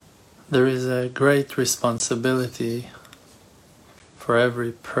There is a great responsibility for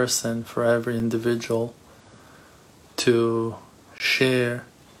every person, for every individual, to share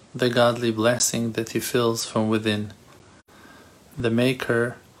the godly blessing that he feels from within. The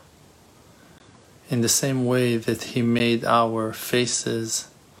Maker, in the same way that he made our faces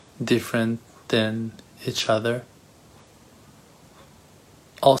different than each other,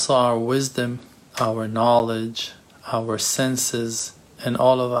 also our wisdom, our knowledge, our senses, and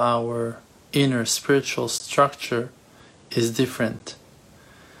all of our inner spiritual structure is different.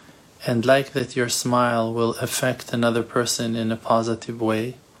 And like that, your smile will affect another person in a positive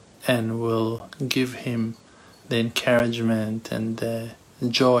way and will give him the encouragement and the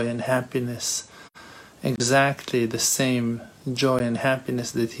joy and happiness, exactly the same joy and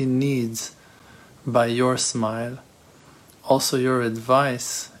happiness that he needs by your smile. Also, your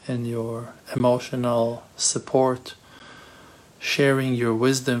advice and your emotional support, sharing your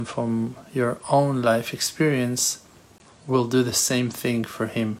wisdom from your own life experience, will do the same thing for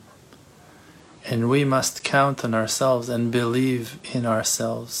him. And we must count on ourselves and believe in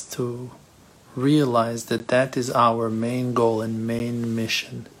ourselves to realize that that is our main goal and main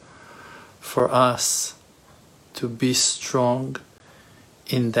mission, for us to be strong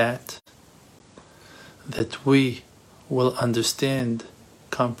in that we will understand,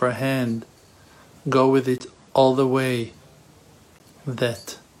 comprehend, go with it all the way,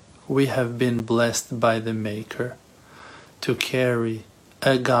 that we have been blessed by the Maker to carry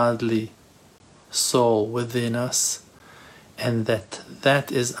a godly soul within us, and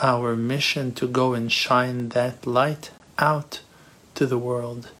that is our mission, to go and shine that light out to the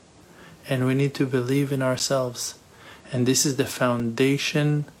world. And we need to believe in ourselves, and this is the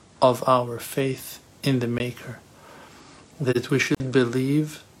foundation of our faith in the Maker, that we should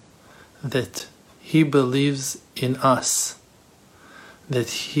believe that he believes in us, that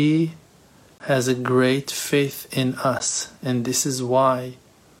he has a great faith in us. And this is why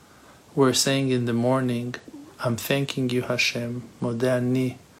we're saying in the morning, I'm thanking you, Hashem, Modeh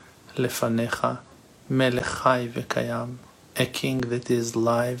ani lefanecha, Melech chai vekayam, a king that is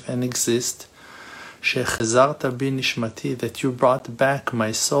live and exists, shechazarta bi nishmati, that you brought back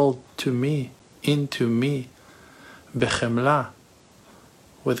my soul to me, into me, bechemla,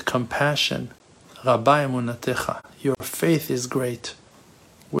 with compassion, Rabba emunatecha, your faith is great.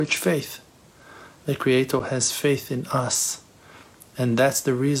 Which faith? The Creator has faith in us. And that's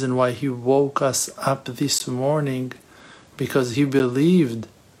the reason why he woke us up this morning, because he believed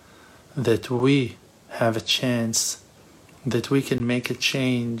that we have a chance, that we can make a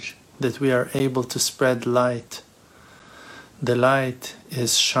change, that we are able to spread light. The light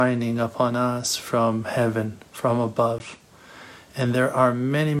is shining upon us from heaven, from above. And there are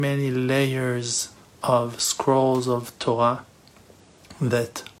many, many layers of scrolls of Torah,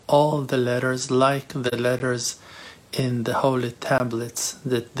 that all the letters, like the letters in the holy tablets,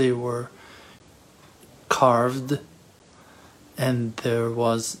 that they were carved, and there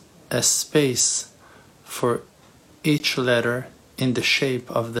was a space for each letter in the shape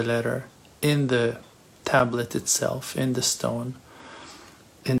of the letter in the tablet itself, in the stone.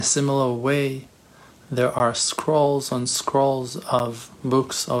 In a similar way, there are scrolls on scrolls of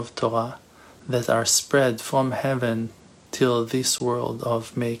books of Torah that are spread from heaven till this world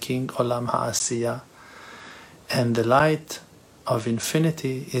of making, Olam Ha'asiyah. And the light of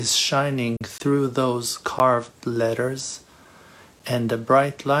infinity is shining through those carved letters, and the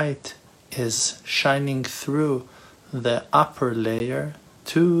bright light is shining through the upper layer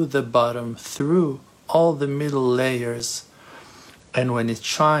to the bottom, through all the middle layers. And when it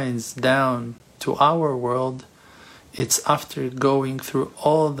shines down to our world, it's after going through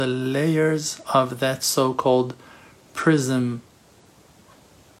all the layers of that so-called prism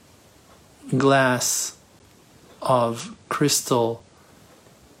glass of crystal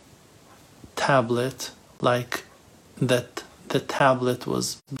tablet, like that the tablet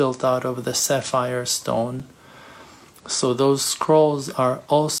was built out of the sapphire stone. So those scrolls are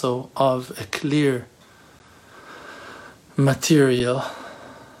also of a clear material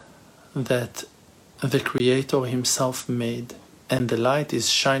that the Creator himself made, and the light is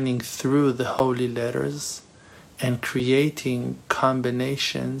shining through the holy letters and creating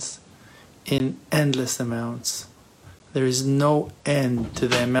combinations in endless amounts. There is no end to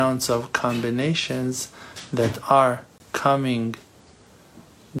the amounts of combinations that are coming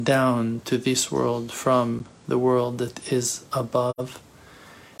down to this world from the world that is above,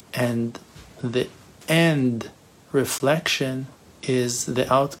 and the end reflection is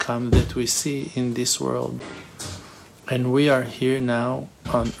the outcome that we see in this world. And we are here now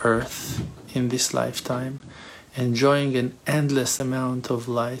on earth in this lifetime, enjoying an endless amount of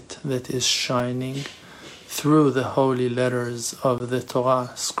light that is shining through the holy letters of the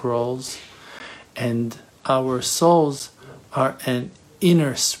Torah scrolls, and our souls are an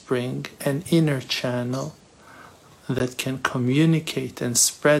inner spring, an inner channel that can communicate and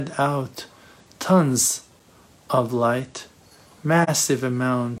spread out tons of light, massive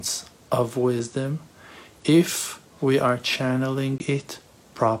amounts of wisdom, if we are channeling it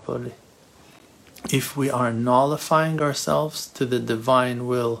properly. If we are nullifying ourselves to the divine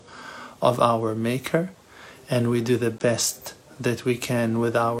will of our Maker, and we do the best that we can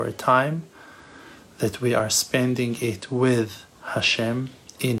with our time, that we are spending it with Hashem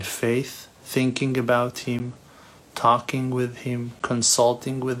in faith, thinking about Him, talking with Him,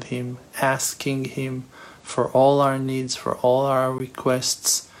 consulting with Him, asking Him for all our needs, for all our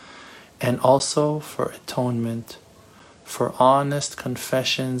requests, and also for atonement, for honest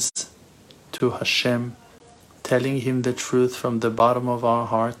confessions to Hashem, telling Him the truth from the bottom of our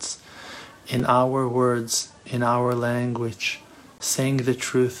hearts, in our words, in our language, saying the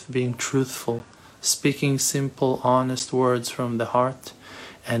truth, being truthful, speaking simple, honest words from the heart,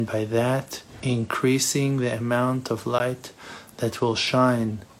 and by that increasing the amount of light that will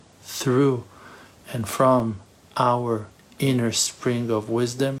shine through and from our inner spring of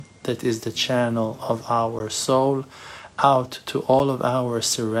wisdom, that is the channel of our soul, out to all of our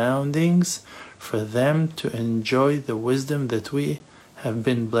surroundings, for them to enjoy the wisdom that we have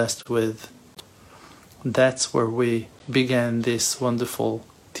been blessed with. That's where we began this wonderful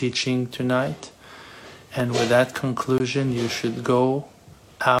teaching tonight. And with that conclusion, you should go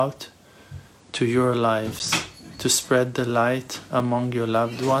out to your lives to spread the light among your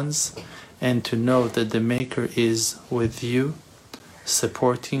loved ones, and to know that the Maker is with you,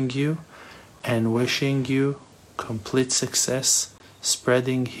 supporting you, and wishing you complete success,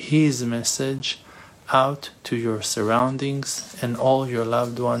 spreading His message out to your surroundings and all your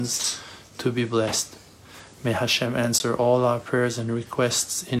loved ones to be blessed. May Hashem answer all our prayers and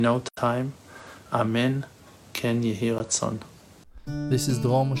requests in no time. Amen. Ken Yehi Ratzon. This is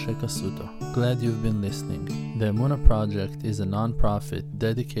Dror Moshe Kasuto. Glad you've been listening. The Emunah Project is a non-profit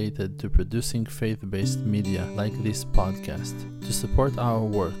dedicated to producing faith-based media like this podcast. To support our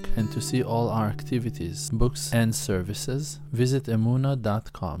work and to see all our activities, books, and services, visit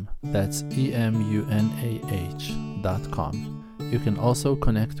emunah.com. That's EMUNAH.com. You can also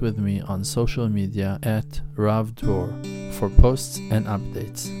connect with me on social media at Rav Dror for posts and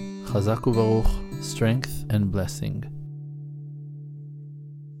updates. Chazak u'Baruch, strength and blessing.